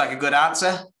 Feels like a good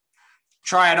answer.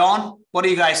 Try it on. What do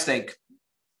you guys think?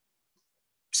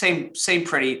 Seem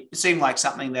like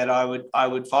something that I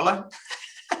would follow.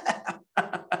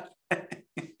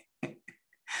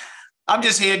 I'm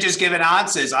just here giving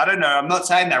answers. I don't know. I'm not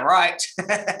saying they're right.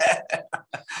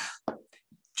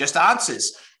 Just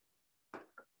answers.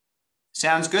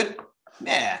 Sounds good?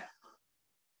 Yeah.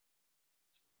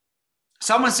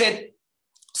 Someone said,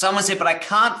 but I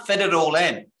can't fit it all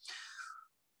in.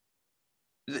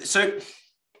 So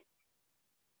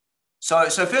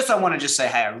first I want to just say,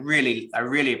 hey, I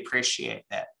really appreciate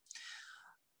that.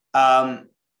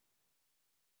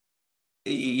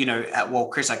 Well,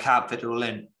 Chris, I can't fit it all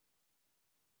in.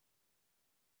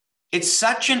 It's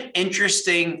such an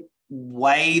interesting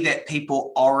way that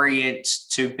people orient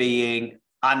to being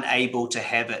unable to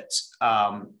have it,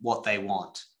 what they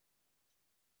want.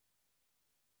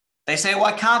 They say, well,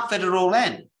 I can't fit it all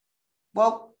in.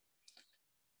 Well,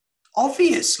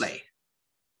 obviously,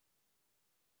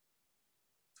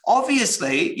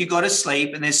 you got to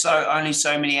sleep, and there's only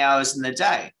so many hours in the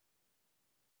day.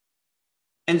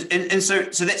 And so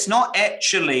that's not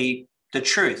actually the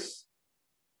truth.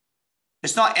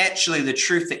 It's not actually the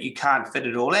truth that you can't fit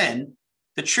it all in.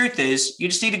 The truth is you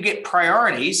just need to get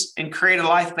priorities and create a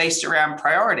life based around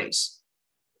priorities.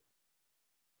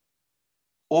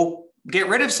 Or get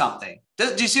rid of something.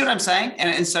 Do you see what I'm saying?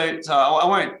 And so I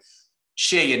won't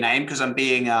share your name because I'm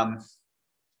being a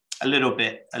little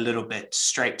bit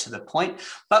straight to the point.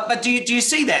 But do you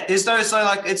see that? There's those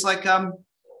I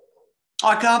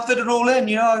can't fit it all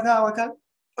in. I go,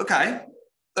 okay.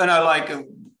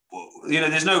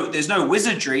 There's no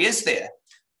wizardry, is there?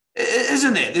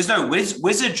 Isn't there? There's no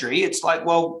wizardry. It's like,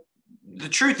 well, the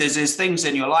truth is there's things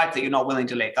in your life that you're not willing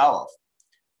to let go of,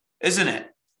 isn't it?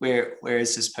 Where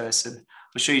is this person?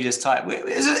 I'm sure you just type.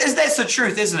 That's the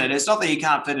truth, isn't it? It's not that you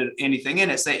can't fit anything in.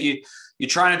 It's that you're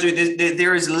trying to do this.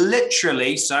 There is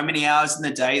literally so many hours in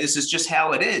the day. This is just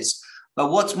how it is.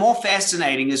 But what's more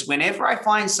fascinating is whenever I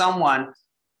find someone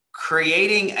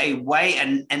creating a way,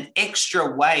 an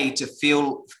extra way to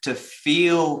feel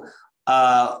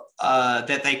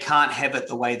that they can't have it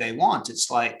the way they want. It's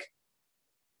like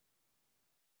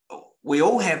we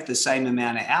all have the same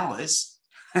amount of hours,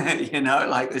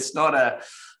 it's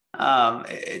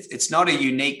not a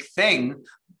unique thing.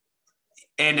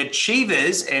 And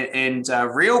achievers and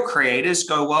real creators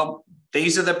go, well,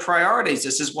 these are the priorities.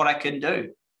 This is what I can do.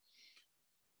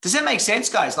 Does that make sense,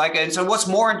 guys? And so what's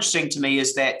more interesting to me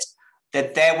is that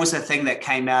was a thing that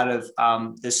came out of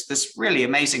this really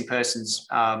amazing person's,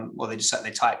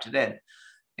 they typed it in.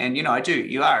 And, you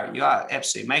are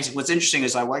absolutely amazing. What's interesting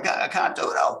is I can't do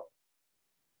it all.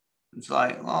 It's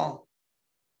like, well,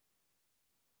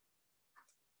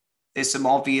 there's some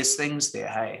obvious things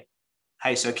there.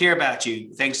 Hey, so I care about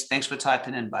you. Thanks for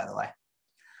typing in, by the way.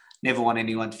 Never want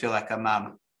anyone to feel like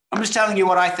I'm just telling you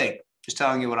what I think.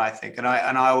 And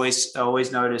I always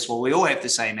notice, well, we all have the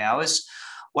same hours.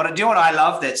 What I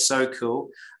love that's so cool.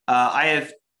 I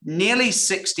have nearly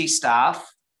 60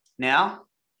 staff now.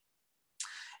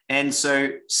 And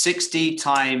so 60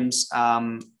 times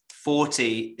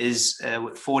 40 is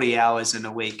 40 hours in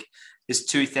a week is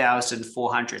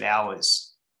 2,400 hours.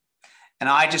 And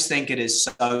I just think it is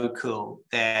so cool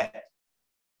that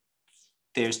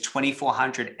there's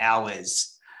 2,400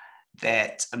 hours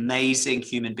that amazing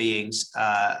human beings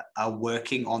are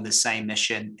working on the same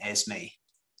mission as me.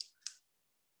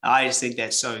 I just think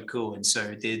that's so cool. And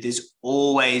so there's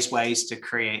always ways to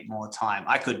create more time.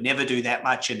 I could never do that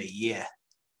much in a year,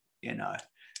 you know.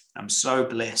 I'm so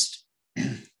blessed.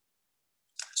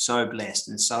 So blessed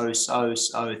and so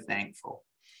thankful.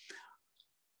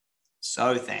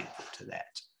 So thankful to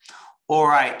that. All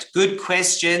right, good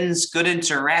questions, good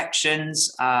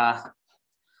interactions. I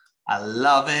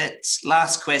love it.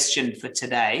 Last question for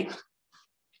today,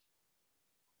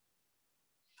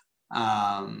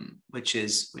 which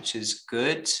is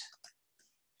good.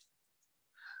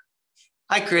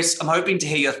 Hi, Chris. I'm hoping to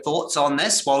hear your thoughts on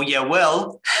this. Well, you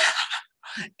will,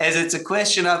 as it's a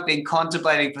question I've been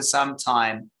contemplating for some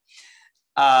time.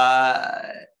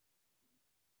 I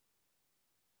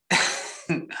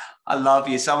love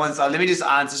you. Let me just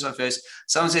answer this one first.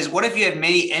 Someone says, what if you have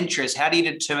many interests? How do you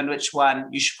determine which one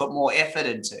you should put more effort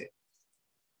into?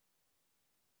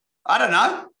 I don't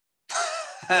know.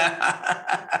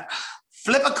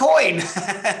 Flip a coin.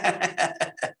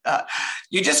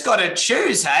 You just got to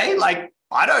choose, hey? Like,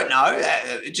 I don't know.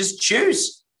 Just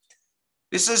choose.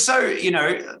 This is so, you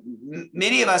know,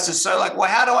 many of us are so like, well,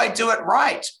 how do I do it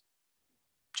right?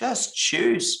 Just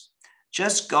choose.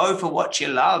 Just go for what you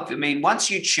love. I mean, once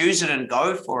you choose it and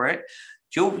go for it,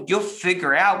 you'll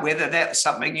figure out whether that's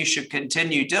something you should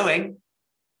continue doing.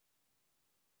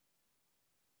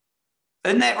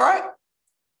 Isn't that right?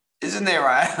 Isn't that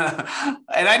right?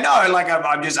 And I know, like,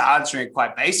 I'm just answering it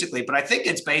quite basically, but I think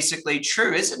it's basically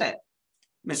true, isn't it?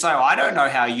 It's like, well, I don't know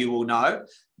how you will know.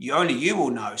 Only you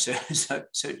will know. So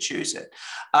choose it.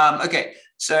 Okay.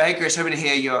 So, hey, Chris, hoping to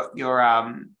hear your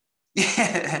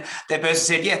yeah, that person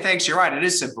said, yeah, thanks, you're right, it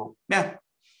is simple. Yeah,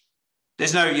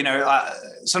 there's no, you know,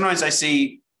 sometimes I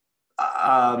see,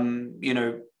 you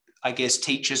know, I guess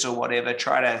teachers or whatever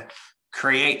try to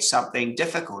create something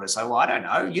difficult. It's like, well, I don't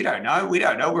know, you don't know, we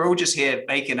don't know, we're all just here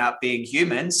making up being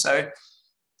human. So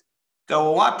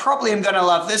go, well, I probably am going to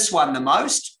love this one the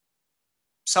most,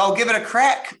 so I'll give it a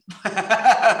crack.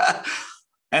 And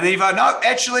then you go, no,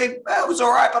 actually, it was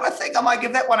all right, but I think I might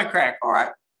give that one a crack. All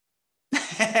right.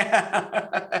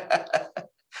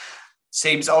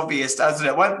 Seems obvious, doesn't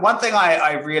it? One thing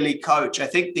I really coach, I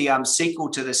think the sequel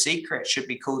to The Secret should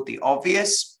be called The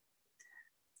Obvious.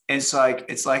 It's like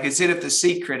instead of The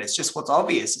Secret, it's just what's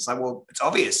obvious. It's like, well, it's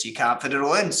obvious you can't fit it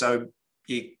all in, so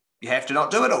you have to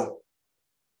not do it all.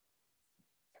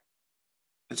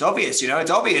 It's obvious, you know,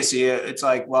 it's obvious here. It's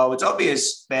like, well, it's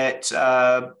obvious that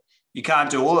you can't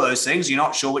do all of those things. You're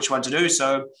not sure which one to do,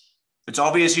 so it's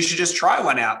obvious you should just try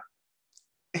one out.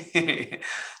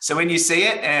 So when you see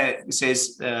it, it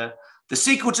says the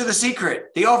sequel to The Secret,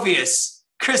 The Obvious,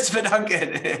 Christopher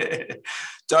Duncan.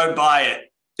 Don't buy it.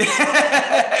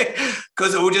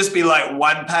 Because it will just be like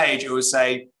one page. It will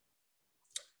say,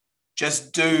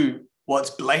 just do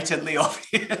what's blatantly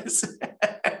obvious.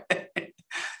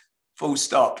 Full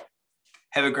stop.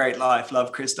 Have a great life.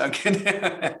 Love, Chris Duncan.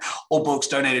 All books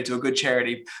donated to a good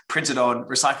charity, printed on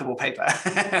recyclable paper.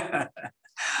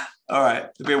 All right.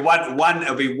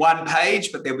 It'll be one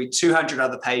page, but there'll be 200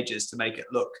 other pages to make it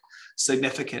look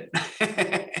significant.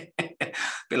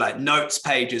 Be like notes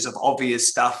pages of obvious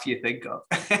stuff you think of.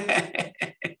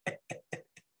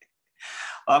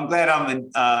 I'm glad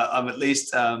I'm at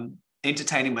least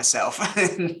entertaining myself.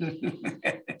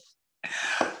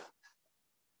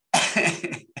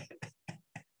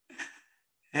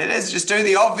 It is, just do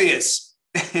the obvious.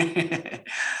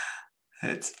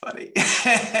 It's funny.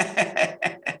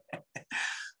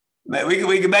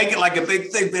 We can make it like a big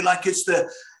thing, be like it's the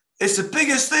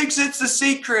biggest thing since The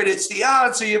Secret. It's the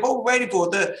answer you've all been waiting for.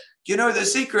 The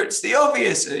secret's the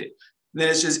obvious. And then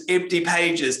it's just empty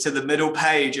pages to the middle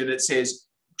page, and it says,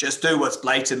 just do what's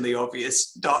blatantly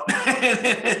obvious. Dot.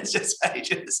 It's just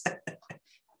pages.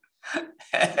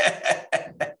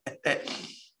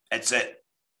 That's it.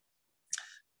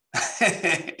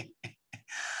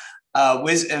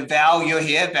 Val, you're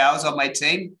here. Val's on my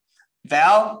team.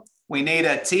 Val, we need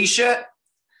a t-shirt,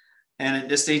 and it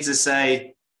just needs to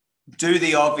say, do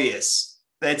the obvious.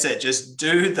 That's it. Just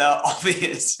do the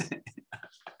obvious.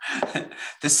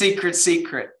 The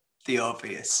secret, the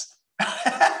obvious.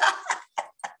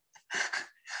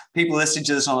 People listening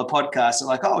to this on the podcast are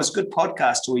like, oh, it was a good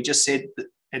podcast till we just said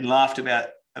and laughed about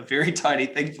a very tiny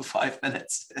thing for 5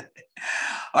 minutes.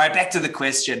 All right, back to the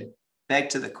question.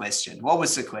 What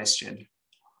was the question?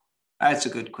 That's a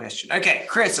good question. Okay,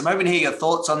 Chris, I'm hoping to hear your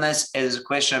thoughts on this. It is a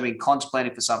question I've been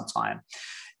contemplating for some time.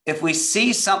 If we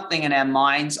see something in our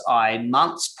mind's eye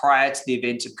months prior to the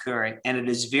event occurring, and it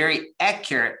is very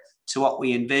accurate to what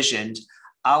we envisioned,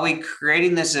 Are we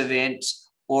creating this event,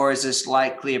 or is this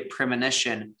likely a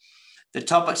premonition? The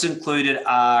topics included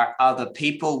are other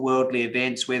people, worldly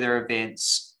events, weather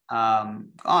events. Oh,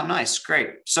 nice.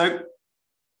 Great. So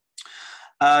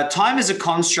time is a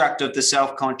construct of the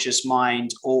self-conscious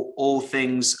mind. All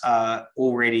things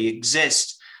already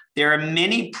exist. There are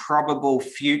many probable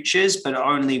futures, but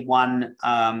only one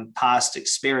past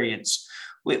experience.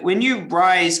 When you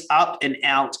rise up and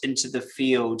out into the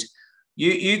field,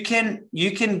 you can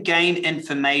gain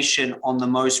information on the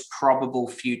most probable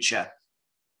future.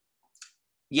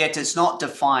 Yet it's not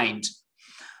defined,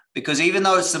 because even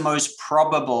though it's the most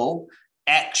probable,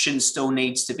 action still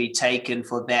needs to be taken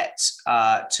for that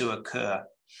to occur.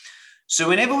 So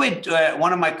whenever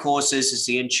one of my courses is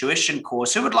the intuition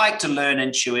course. Who would like to learn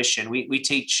intuition? We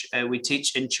teach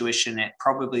intuition at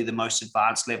probably the most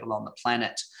advanced level on the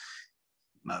planet,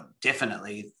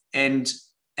 definitely. And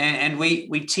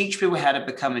we teach people how to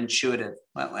become intuitive.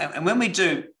 And when we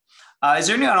do, is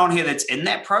there anyone on here that's in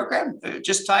that program?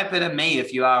 Just type it in me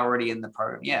if you are already in the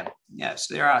program. Yeah.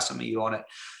 So there are some of you on it.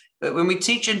 But when we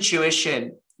teach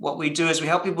intuition, what we do is we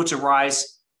help people to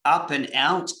rise up and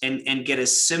out and get a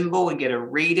symbol and get a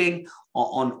reading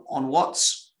on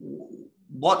what's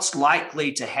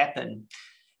likely to happen,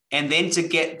 and then to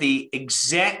get the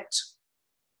exact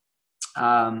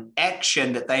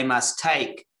action that they must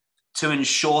take to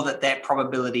ensure that that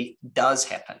probability does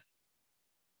happen.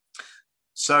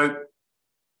 So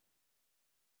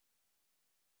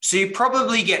you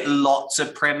probably get lots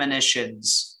of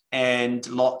premonitions and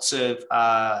lots of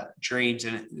dreams,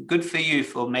 and good for you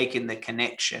for making the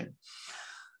connection.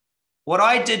 What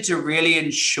I did to really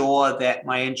ensure that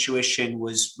my intuition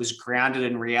was grounded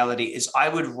in reality is I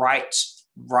would write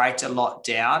a lot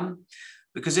down,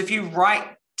 because if you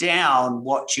write down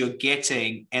what you're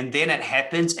getting and then it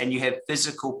happens and you have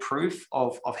physical proof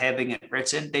of having it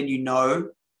written, then you know.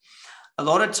 A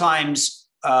lot of times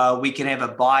we can have a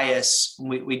bias.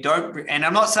 We don't, and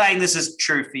I'm not saying this is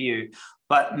true for you,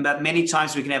 but many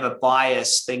times we can have a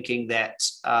bias thinking that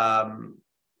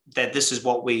that this is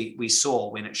what we saw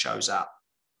when it shows up.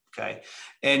 Okay,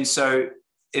 and so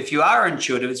if you are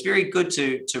intuitive, it's very good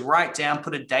to write down,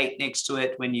 put a date next to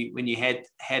it when you had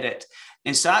it,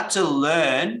 and start to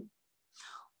learn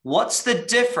what's the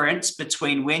difference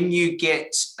between when you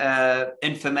get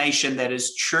information that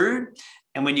is true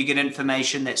and when you get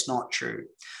information that's not true.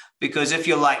 Because if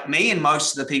you're like me and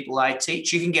most of the people I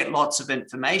teach, you can get lots of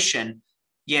information,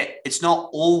 yet it's not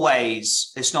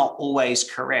always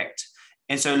correct.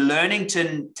 And so learning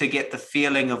to get the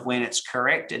feeling of when it's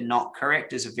correct and not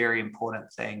correct is a very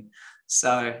important thing.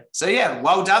 So yeah,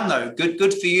 well done though.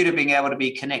 Good for you to being able to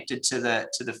be connected to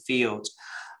the field,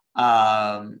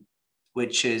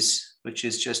 which is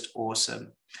just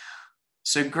awesome.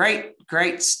 So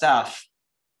great stuff.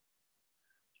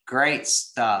 Great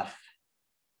stuff.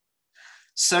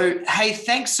 So, hey,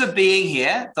 thanks for being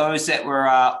here, those that were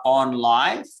on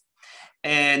live,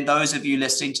 and those of you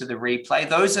listening to the replay.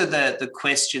 Those are the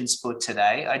questions for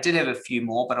today. I did have a few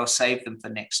more, but I'll save them for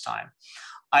next time.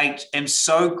 I am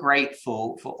so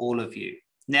grateful for all of you.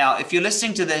 Now, if you're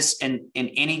listening to this in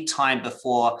any time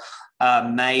before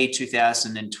May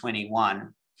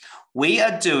 2021, we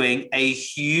are doing a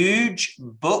huge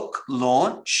book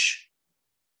launch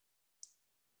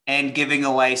and giving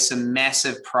away some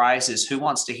massive prizes. Who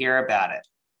wants to hear about it?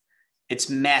 It's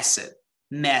massive,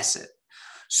 massive.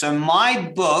 So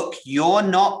my book, You're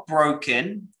Not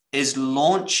Broken, is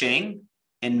launching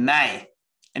in May.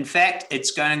 In fact,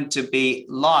 it's going to be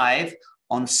live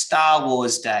on Star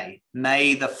Wars Day,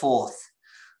 May the 4th,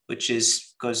 which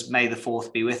is because May the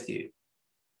 4th be with you.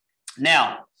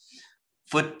 Now,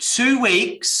 for 2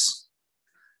 weeks,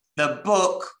 the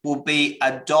book will be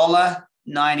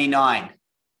 $1.99.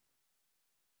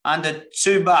 Under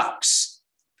 $2,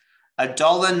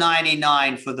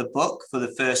 $1.99 for the book for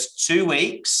the first 2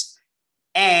 weeks.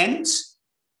 And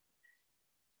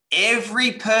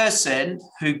every person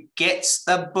who gets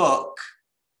the book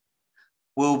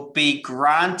will be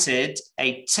granted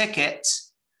a ticket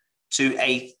to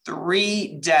a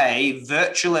 3-day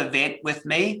virtual event with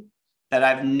me that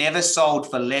I've never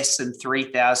sold for less than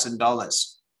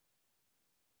 $3,000.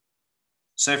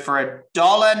 So for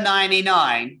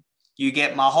 $1.99, you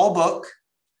get my whole book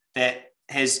that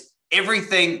has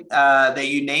everything that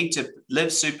you need to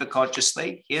live super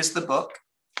consciously. Here's the book.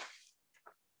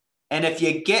 And if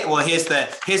you get, well, here's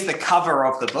the cover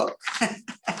of the book,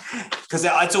 because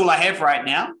that's all I have right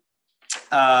now.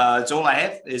 It's all I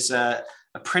have is a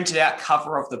printed out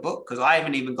cover of the book, because I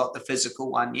haven't even got the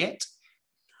physical one yet.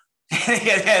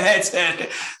 Yeah, that's it.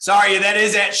 Sorry, that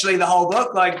is actually the whole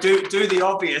book. Like, do the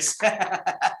obvious.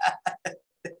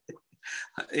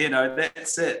 You know,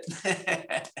 that's it.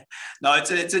 No,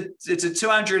 it's a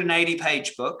 280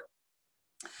 page book.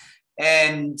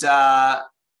 And yeah,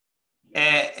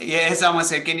 someone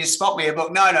said, can you spot me a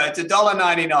book? No, it's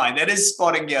 $1.99. That is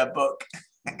spotting you a book.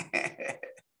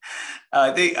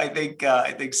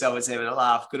 I think someone's having a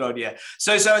laugh. Good on you.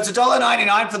 So it's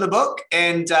 $1.99 for the book,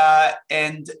 and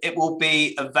it will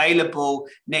be available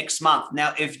next month.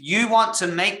 Now, if you want to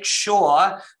make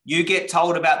sure you get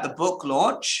told about the book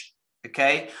launch,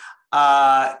 okay,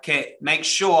 make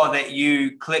sure that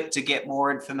you click to get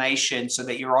more information so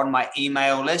that you're on my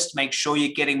email list. Make sure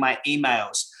you're getting my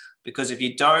emails, because if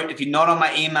you're not on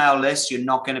my email list, you're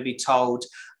not going to be told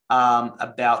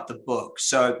about the book.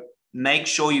 So make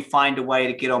sure you find a way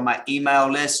to get on my email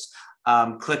list.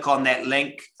 Click on that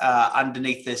link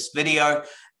underneath this video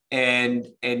and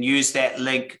use that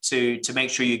link to make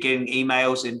sure you're getting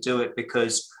emails, and do it,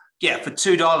 because yeah, for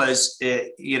 $2,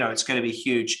 it's going to be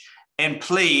huge. And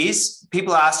please,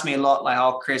 people ask me a lot, like,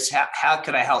 oh, Chris, how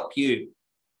can I help you?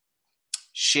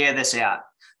 Share this out.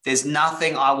 There's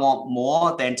nothing I want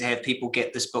more than to have people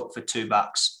get this book for $2.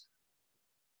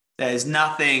 There's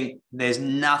nothing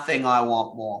I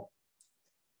want more.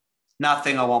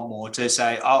 Nothing I want more to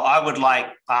say, oh, I would like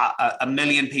 1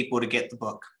 million people to get the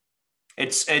book.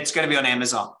 It's going to be on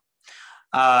Amazon.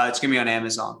 It's going to be on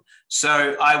Amazon.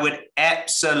 So I would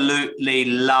absolutely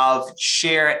love,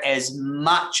 share it as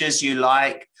much as you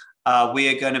like. We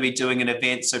are going to be doing an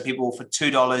event. So people for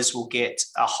 $2 will get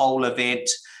a whole event,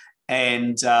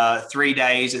 and 3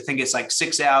 days. I think it's like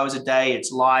 6 hours a day.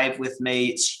 It's live with me.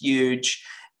 It's huge.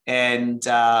 And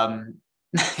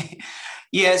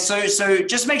yeah, so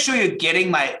just make sure you're getting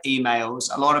my emails.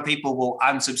 A lot of people will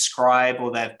unsubscribe,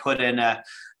 or they've put in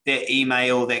their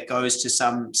email that goes to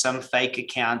some fake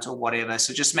account or whatever.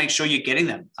 So just make sure you're getting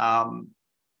them.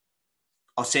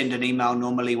 I'll send an email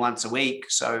normally once a week.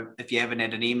 So if you haven't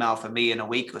had an email from me in a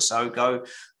week or so, go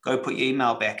put your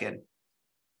email back in.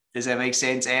 Does that make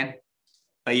sense, Anne?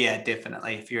 But yeah,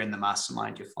 definitely. If you're in the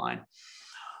mastermind, you're fine.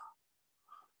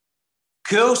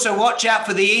 Cool. So watch out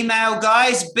for the email,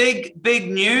 guys. Big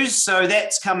news. So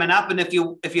that's coming up. And if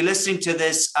you're listening to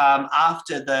this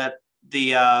after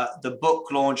the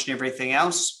book launch and everything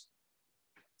else,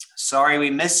 sorry we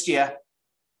missed you.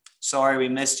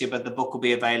 But the book will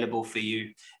be available for you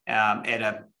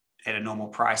at a normal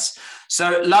price.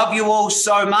 So love you all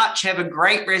so much. Have a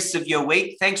great rest of your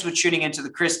week. Thanks for tuning into the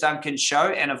Chris Duncan Show.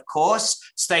 And of course,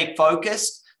 stay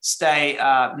focused, stay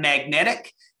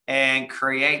magnetic, and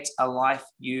create a life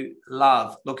you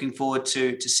love. Looking forward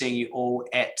to seeing you all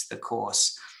at the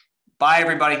course. Bye,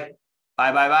 everybody.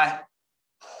 Bye.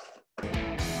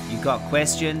 You got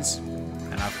questions,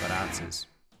 and I've got answers.